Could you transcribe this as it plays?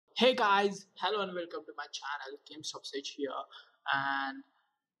Hey guys, hello and welcome to my channel. GameStop here, and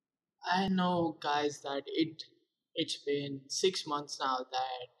I know guys that it's been 6 months now.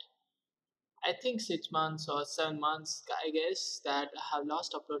 That I think 6 months or 7 months, I guess, that I have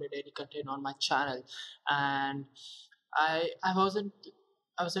lost uploaded any content on my channel, and I wasn't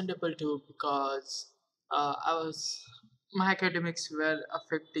able to because I was my academics were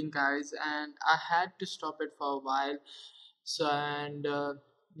affecting guys, and I had to stop it for a while. So and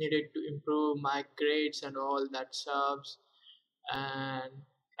needed to improve my grades and all that stuff. And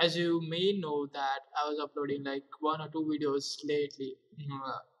as you may know that I was uploading like one or two videos lately,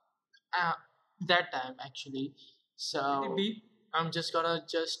 uh, that time actually. So maybe I'm just gonna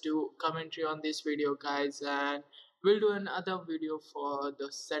just do commentary on this video guys, and we'll do another video for the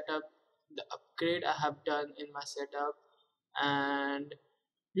setup, the upgrade I have done in my setup. And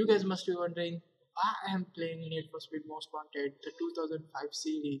you guys must be wondering why I am playing Need for Speed Most Wanted, the 2005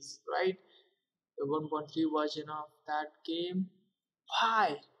 series, right? The 1.3 version of that game.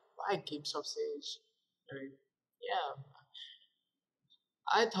 Why? Why GameStop says? I mean, yeah,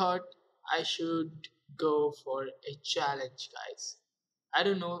 I thought I should go for a challenge, guys. I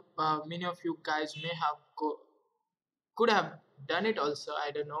don't know. Many of you guys may have could have done it also.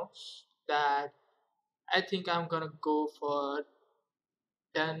 I don't know. That I think I'm gonna go for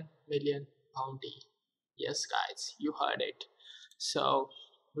 10 million bounty. Yes, guys, you heard it. So,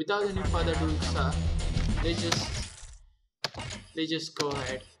 without any further ado, sir, let's just let's just go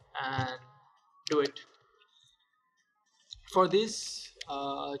ahead and do it. For this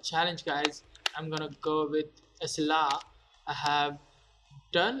challenge, guys, I'm gonna go with SLR. I have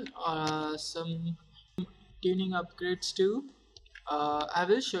done some tuning upgrades too. I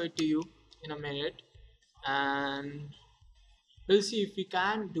will show it to you in a minute, and we'll see if we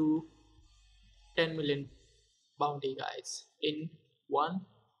can do 10 million bounty, guys, in one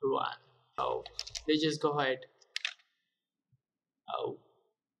run. So let's just go ahead. Oh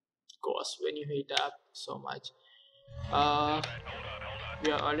gosh, when you heat up so much. Uh,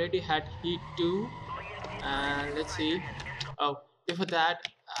 we already had heat 2, and let's see. Oh, before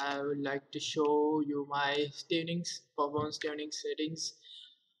that, I would like to show you my tunings, performance tuning settings.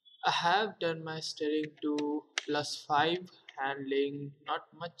 I have done my steering to +5, handling not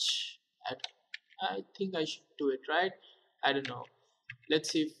much. At, I think I should do it right. I don't know. Let's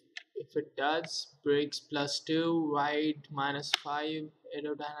see if it does. Brakes +2, ride -5,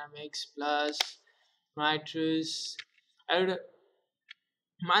 aerodynamics plus, nitrous.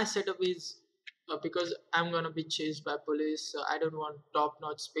 My setup is because I'm gonna be chased by police, so I don't want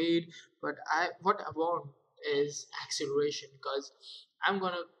top-notch speed, but what I want is acceleration because I'm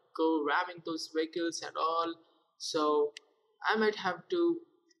gonna go ramming those vehicles and all. So I might have to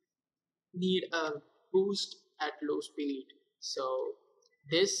need a boost at low speed. So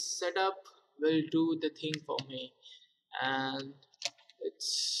this setup will do the thing for me, and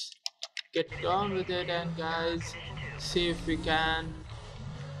let's get on with it. And guys, see if we can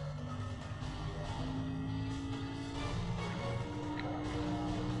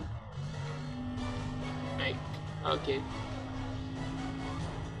make. Okay,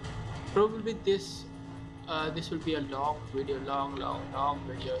 probably this will be a long video, long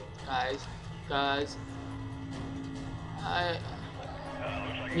video, guys, because I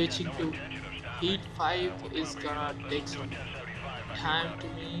reaching to heat 5 is gonna take some time to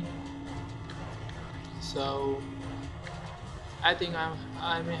me. So I think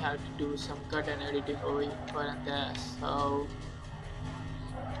I may have to do some cut and editing over and there. So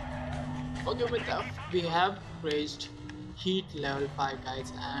okay, with that we have reached heat level 5,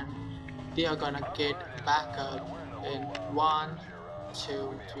 guys, and they are gonna get back up in 1,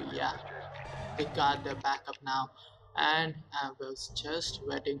 2, 3. Yeah, they got their backup now, and I was just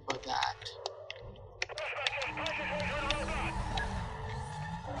waiting for that.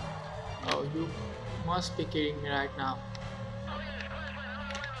 Oh, you must be kidding me right now.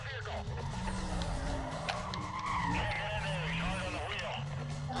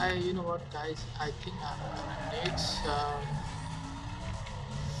 You know what, guys? I think I'm gonna need some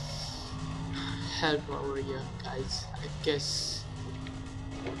help over here, guys. I guess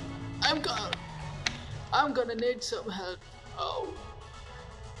I'm gonna I'm gonna need some help. Oh,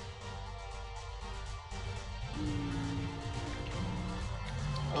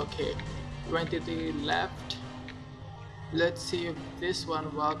 okay. 23 left. Let's see if this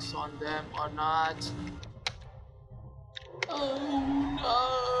one works on them or not. Oh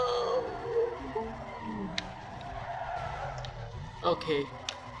no! Okay,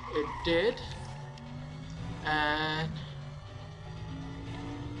 it did, and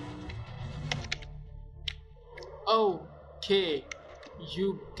okay,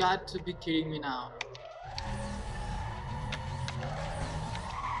 You got to be kidding me now.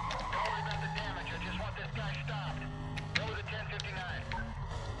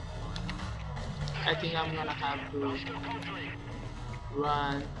 I think I'm gonna have to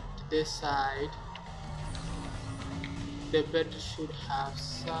run to this side. They better should have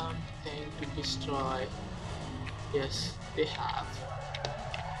something to destroy. Yes, they have.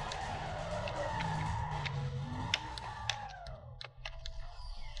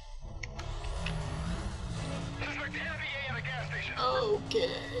 Okay.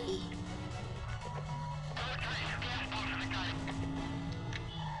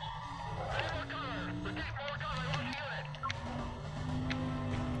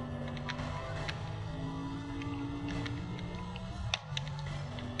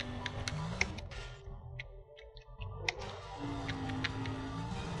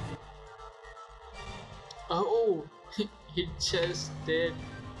 Oh, it just did.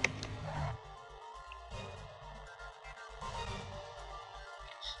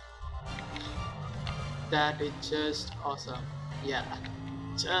 That is just awesome. Yeah,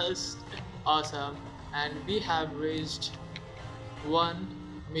 just awesome. And we have reached 1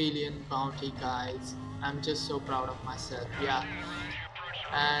 million bounty, guys. I'm just so proud of myself. Yeah,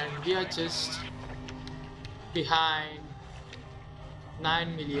 and we are just behind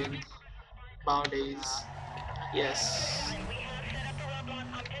 9 million bounties. Yes.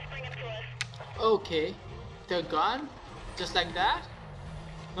 Okay, they're gone, just like that.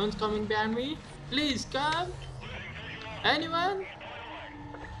 No one's coming behind me. Please come. Anyone?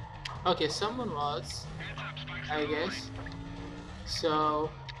 Okay, someone was, I guess.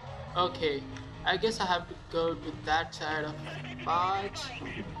 So, okay, I guess I have to go to that side of the part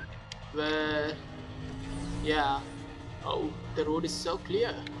where, yeah. Oh, the road is so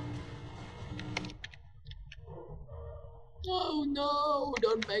clear. Oh no,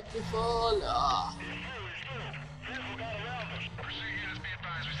 don't make me fall. Ah.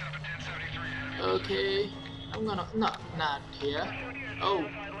 Okay, I'm gonna, no, not here. Oh.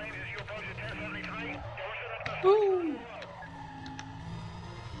 Woo.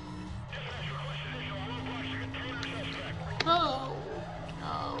 No.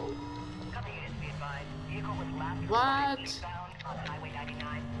 No. What?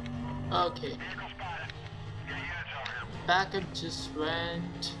 Okay. Backup just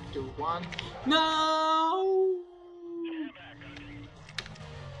went to 1. No!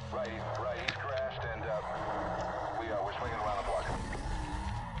 Right, he's crashed and we're swinging around the block.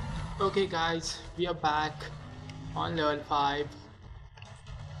 Okay guys, we are back on level 5.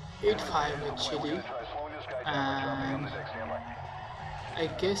 8-5 actually. And I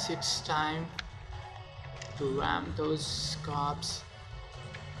guess it's time to ram those cops.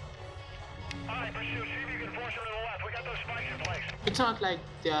 It's not like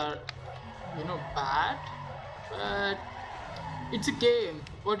they are, bad, but it's a game.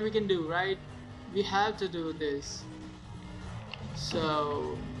 What we can do, right? We have to do this.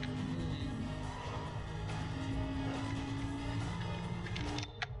 So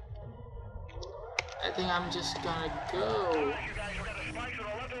I think I'm just gonna go.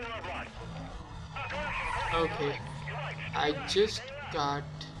 Okay, I just got,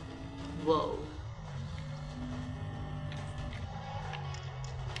 whoa.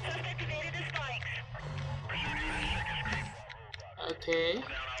 Okay,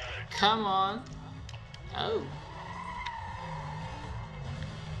 come on. Oh.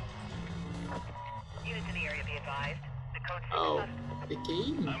 Units in the area be advised. The code Oh, the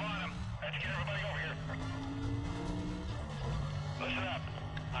game. I'm on him. Let's get everybody over here. Listen up.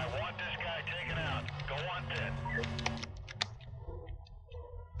 I want this guy taken out. Go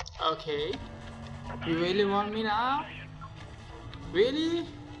on, Okay. You really want me now? Really?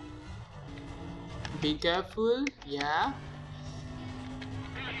 Be careful. Yeah.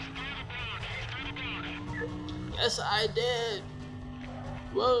 Yes, I did.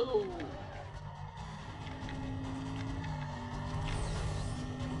 Whoa.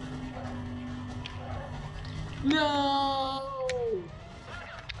 No.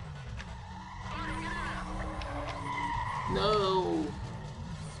 No.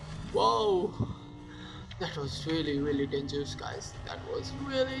 Whoa. That was really, really dangerous, guys. That was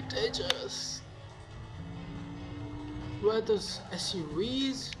really dangerous. Were those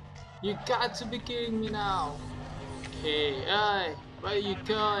SUVs? You got to be kidding me now. Hey, hey, where are you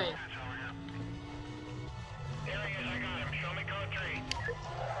going?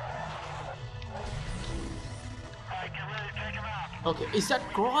 Okay, is that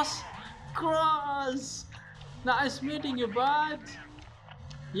Cross? Cross! Nice meeting you, bud.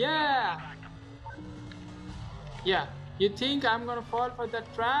 Yeah. Yeah, You think I'm gonna fall for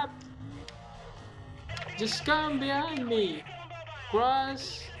that trap? Just come behind me.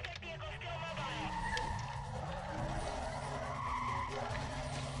 Cross.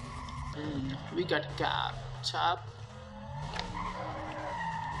 We got cap. Chop.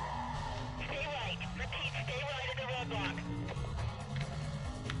 Stay right. Repeat, stay right at the roadblock.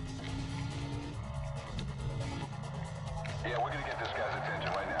 Yeah, we're gonna get this guy's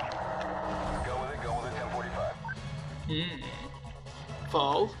attention right now. Go with it, 1045.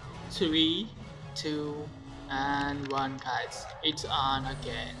 4, 3, 2, and 1, guys. It's on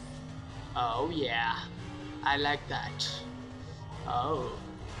again. Oh yeah, I like that. Oh.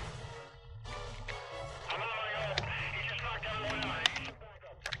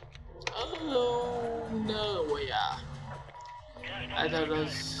 Oh no, yeah. I thought it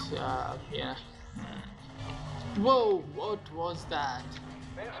was, yeah. Whoa, what was that?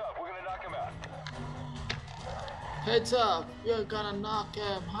 Hands up, we're gonna knock him out. Heads up, we're gonna knock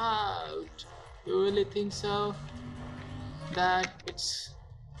him out. You really think so? That it's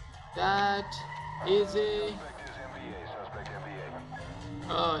that easy? Suspect MVA.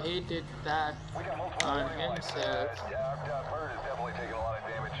 Oh, he did that We got multiple on warning lights. himself. Bird is definitely taking a lot of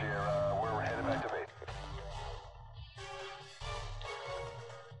damage here. We're headed back to base.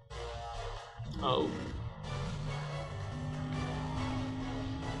 Oh.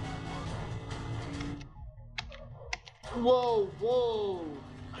 Whoa, whoa.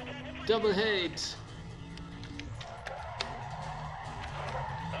 Double hit.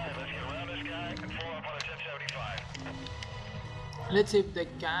 Alright, let's get around this guy and pull up on a 1075. Let's see if they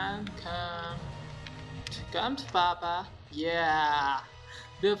can come. Comes Papa. Yeah.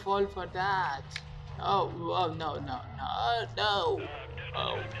 They fall for that. Oh, oh no, no, no, no.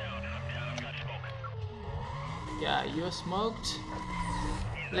 Oh. Yeah, you're smoked.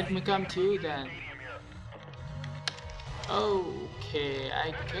 Let me come to you then. Okay,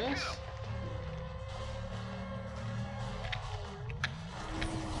 I guess.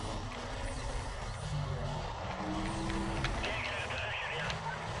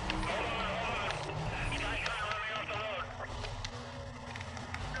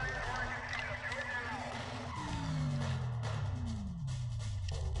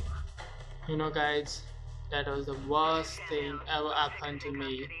 You know, guys, that was the worst thing ever happened to me.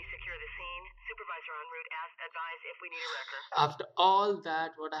 Secure the scene. Supervisor en route. Advise if we need a wrecker. After all that,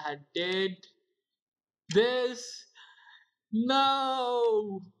 what I had did, this,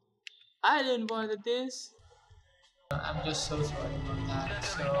 no, I didn't want this. I'm just so sorry about that.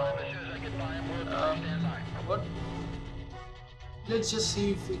 So, what? Let's just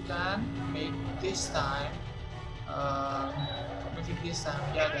see if we can make this time. Make it this time.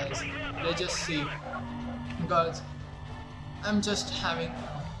 Yeah, guys. Let's just see, because I'm just having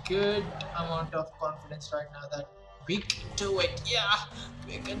a good amount of confidence right now that we can do it. Yeah,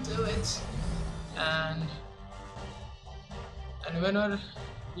 we can do it. And whenever,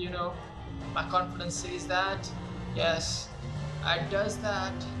 you know, my confidence says that, yes, I does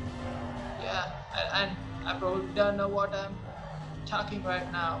that. Yeah, and I probably don't know what I'm talking right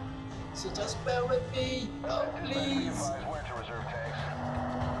now. So just bear with me. Oh, please. Where to reserve tanks.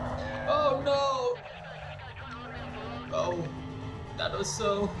 Oh no. Oh, that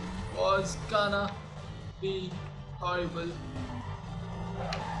was gonna be horrible.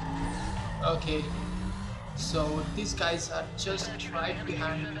 Okay, so these guys are just right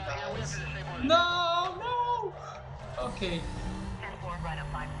behind me, guys. No, no. Okay. 10-4, right up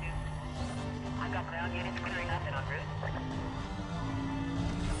 5-2. I've got ground units clearing up and en route.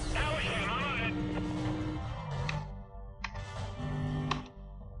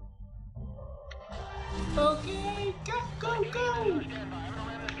 Okay, go, go.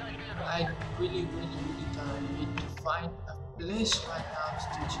 I really need to find a place right now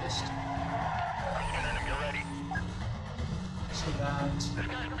to just so that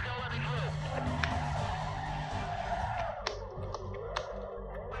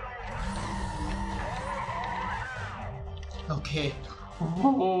okay.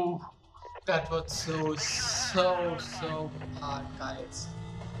 Whoa. That was so hard, guys.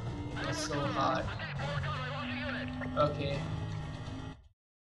 It was so hard. Okay.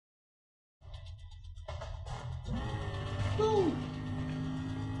 Woo.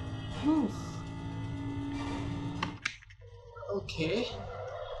 Woo. Okay.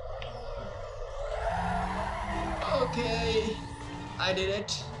 Okay. I did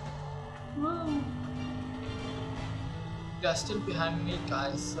it. Woo. They're still behind me,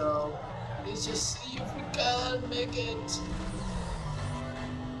 guys, so let's just see if we can make it.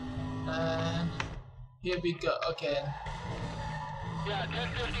 And here we go again. Yeah,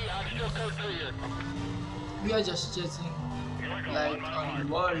 1050, I'm still code 3 here. We are just chasing like on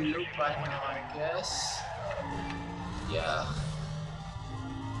world loop right now, I guess. Yeah.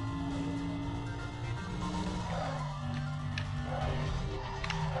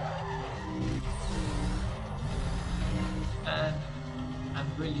 And I'm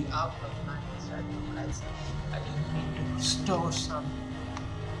really out of money right now, guys. I need to store some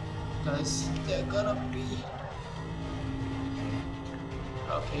because they're gonna be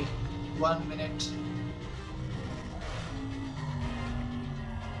okay. 1 minute.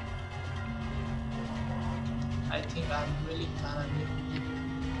 I think I'm really gonna need.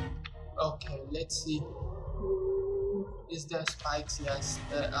 Okay, let's see. Is there spikes? Yes,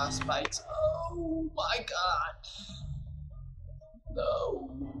 there are spikes. Oh my god! No,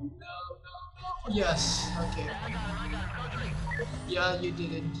 no, no. Yes, okay. Yeah, you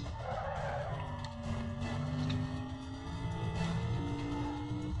didn't.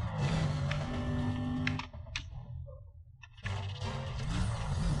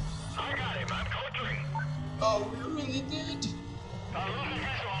 I got him. I'm coaching. Oh, you really did? I'm losing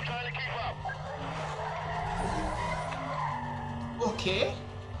visual. I'm trying to keep up. Okay.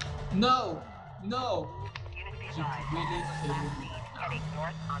 No, no. You really kidding me Heading now.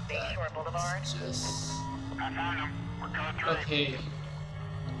 north on Bayshore Boulevard. Just I found him. We're coming through. okay.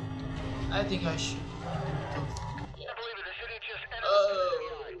 I think I should. I Yeah. believe it. The city just entered Oh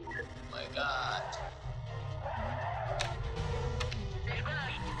my god. He's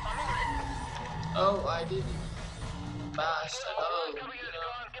crashed. I'm moving. Oh, I didn't bash at all. Cover You units know.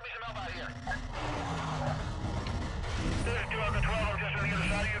 gone. Give me some help out here. There's 212. I'm just on the other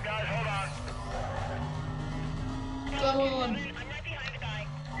side of you guys. Hold on. Come on, I'm right behind the guy.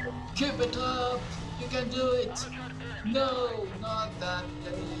 keep it up. You can do it. No, not that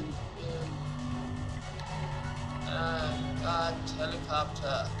plane. That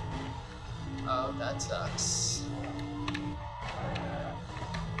helicopter. Oh, that sucks.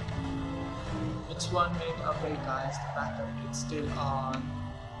 It's 1 minute away, guys. The backup is still on,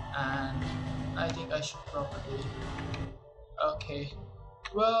 and I think I should probably. Okay.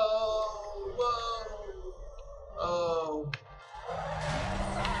 Whoa, whoa. Oh.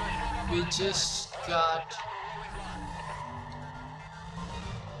 We just got.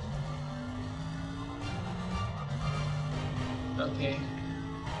 Okay.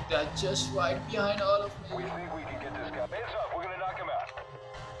 They're just right behind all of We me. think we can get this guy. Heads up, we're gonna knock him out.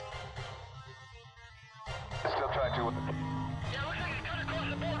 Still trying to. Yeah, looks like he's cut across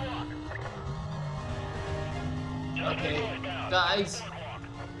the boardwalk. Okay, guys,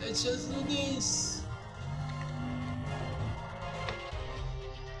 let's just do this.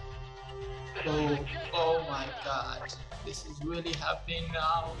 Oh, oh my god. This is really happening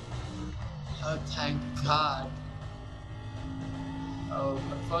now. Oh, thank god. Oh,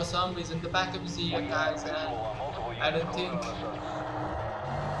 but for some reason the backup is here, guys, and I don't think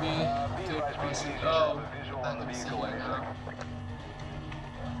we could proceed. Oh, the backup is here now.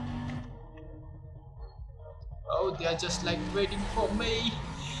 Oh, they are just like waiting for me.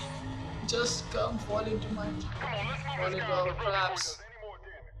 Just come fall into my volleyball traps.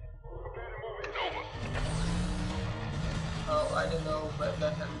 Oh, I don't know where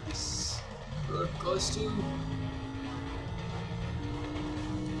the hell this road goes to.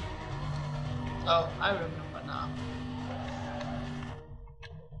 Oh, I remember now.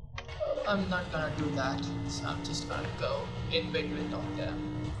 I'm not gonna do that, so I'm just gonna go in between of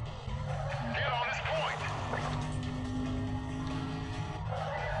them. Get on this point.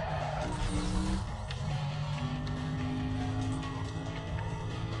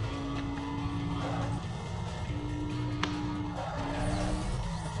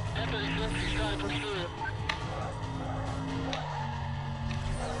 He's trying to push through.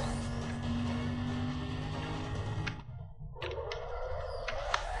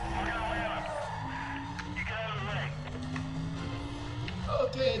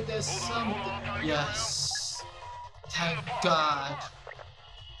 Okay, there's something. Yes. Thank God.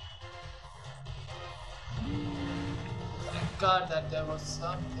 Thank God that there was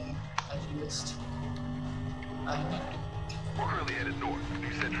something at least. I need. We're currently headed north,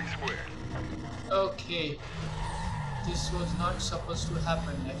 New Century Square. Okay. This was not supposed to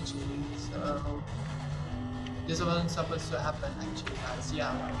happen actually. So this wasn't supposed to happen actually, guys.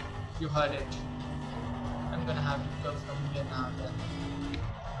 Yeah, you heard it. I'm gonna have to go from here now then.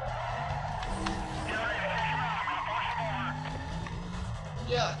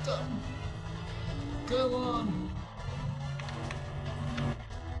 Yeah, come. Go on.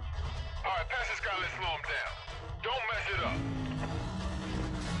 Alright, pass this guy, let's slow him down. Don't mess it up.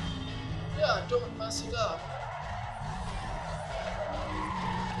 Yeah, don't mess it up.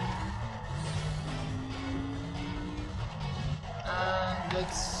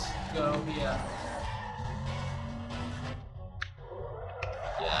 go here.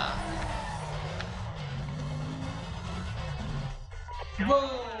 Yeah.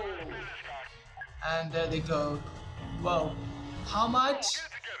 Whoa! And there they go. Whoa. How much?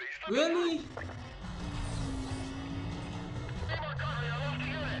 Really?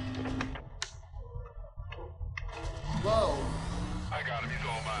 Whoa. I got him. He's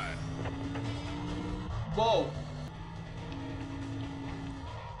all mine. Whoa.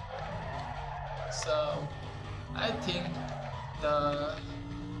 So I think the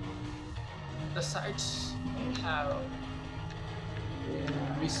sites may have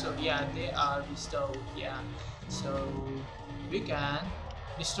restored. Yeah, they are restored. Yeah, so we can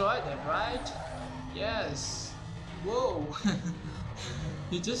destroy them, right? Yes. Whoa.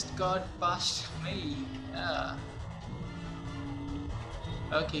 You just got past me. Yeah.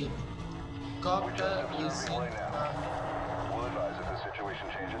 Okay. Copter is in. We'll advise if the situation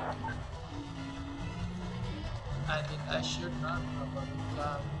changes. I think I should not probably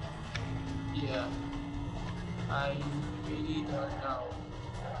come here. I really don't know.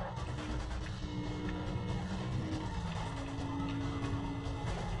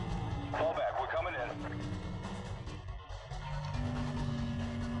 Fall back, we're coming in.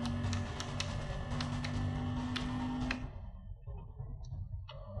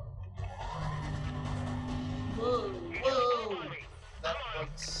 Whoa, whoa! That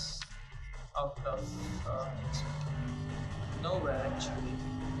was out of nowhere actually.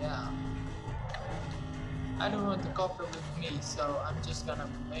 Yeah. I don't want the copter with me, so I'm just gonna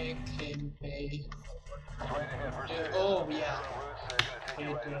make him pay. Right ahead, we're Oh yeah. routes, they're gonna take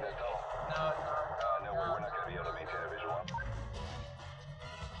you right into that tunnel. No way, we're not gonna be able to maintain a visual.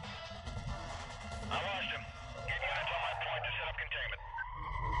 I lost him. Get units on my point to set up containment.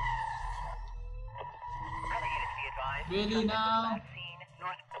 Cover units be advised. Really now? Scene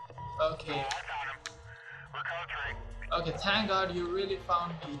north. Okay. I got him. We're code 3. Okay, thank God you really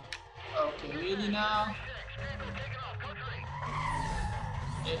found me. Okay, really now?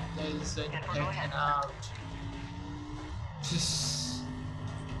 It isn't taken out.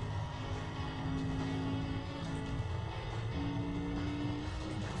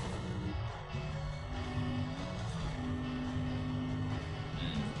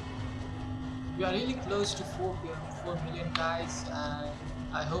 We are really close to 4 million guys, and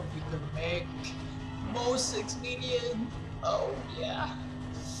I hope we can make more 6 million. Oh yeah.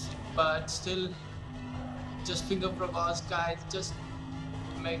 But still, just finger crossed guys, just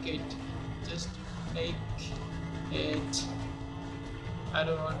make it. Just make it. I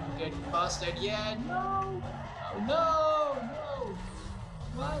don't want to get busted yet. No! No! No!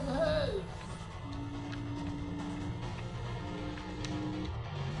 What the hell?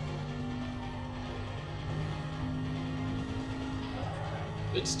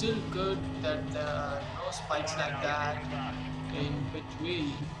 It's still good that there are no spikes like that in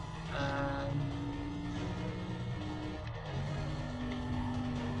between, and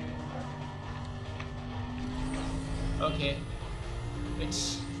okay,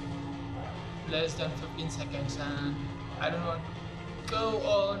 it's less than 15 seconds and I don't want to go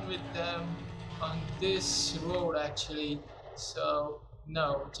on with them on this road actually, so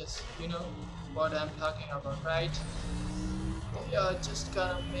no, just you know what I'm talking about, right? They are just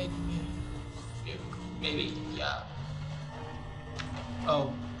gonna make me puke, maybe, yeah.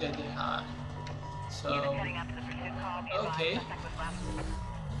 Oh, there they are. So, Units heading up to the pursuit call. Be advised. okay. Suspect was left.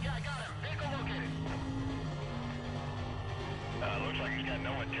 Yeah, I got him. Vehicle located. Looks like he's got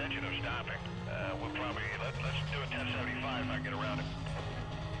no intention of stopping. We'll probably let's do a 1075 if I can get around him.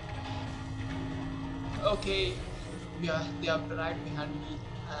 Okay, yeah, they are right behind me,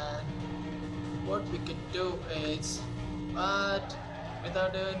 and what we can do is, but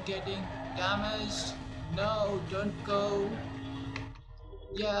without even getting damaged, no, don't go.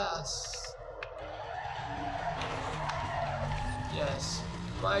 Yes, yes,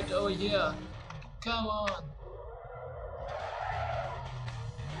 right over here. Come on.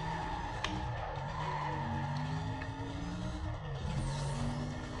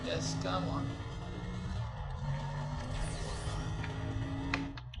 Yes, come on.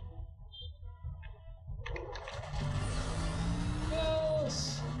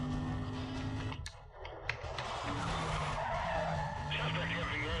 Yes. Suspect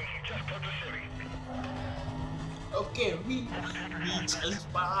having room. Just took the city. Okay, we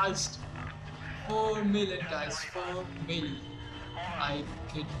just passed 4 million guys, 4 million. I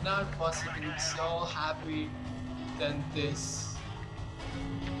could not possibly be so happy than this.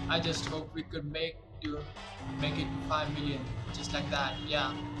 I just hope we could make it to 5 million, just like that.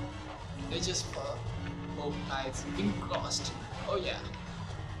 Yeah, they just hope guys, finger crossed. Oh yeah.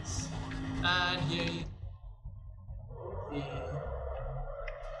 And here he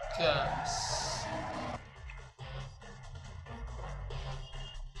comes.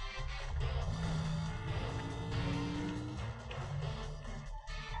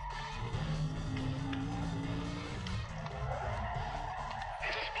 He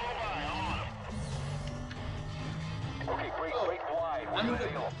just flew by. I'm on him. Okay, break, Oh, break wide. I'm We're not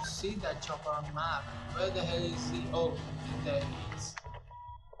gonna able to see that chopper on map. Where the hell is he? Oh, there he is.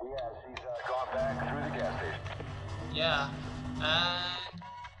 Yes, he's gone back through the gas station. Yeah, and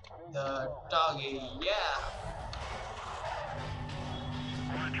the doggy. Yeah.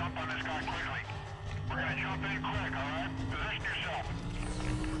 We're gonna jump on this guy quickly. We're gonna jump in quick, alright? Position yourself.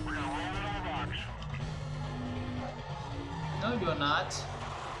 We're gonna roll into the rocks. No, you're not.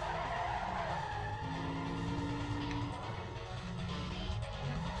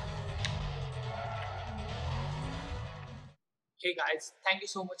 Hey guys, thank you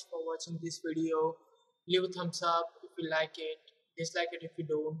so much for watching this video. Leave a thumbs up if you like it, dislike it if you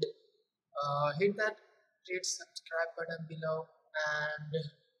don't. Hit that red subscribe button below and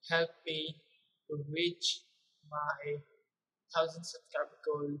help me to reach my 1000 subscriber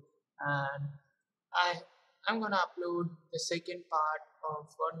goal. And I'm gonna upload the second part of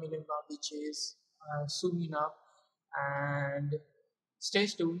 1 million lobby chase soon enough. And stay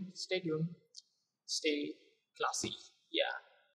tuned, stay classy. Yeah.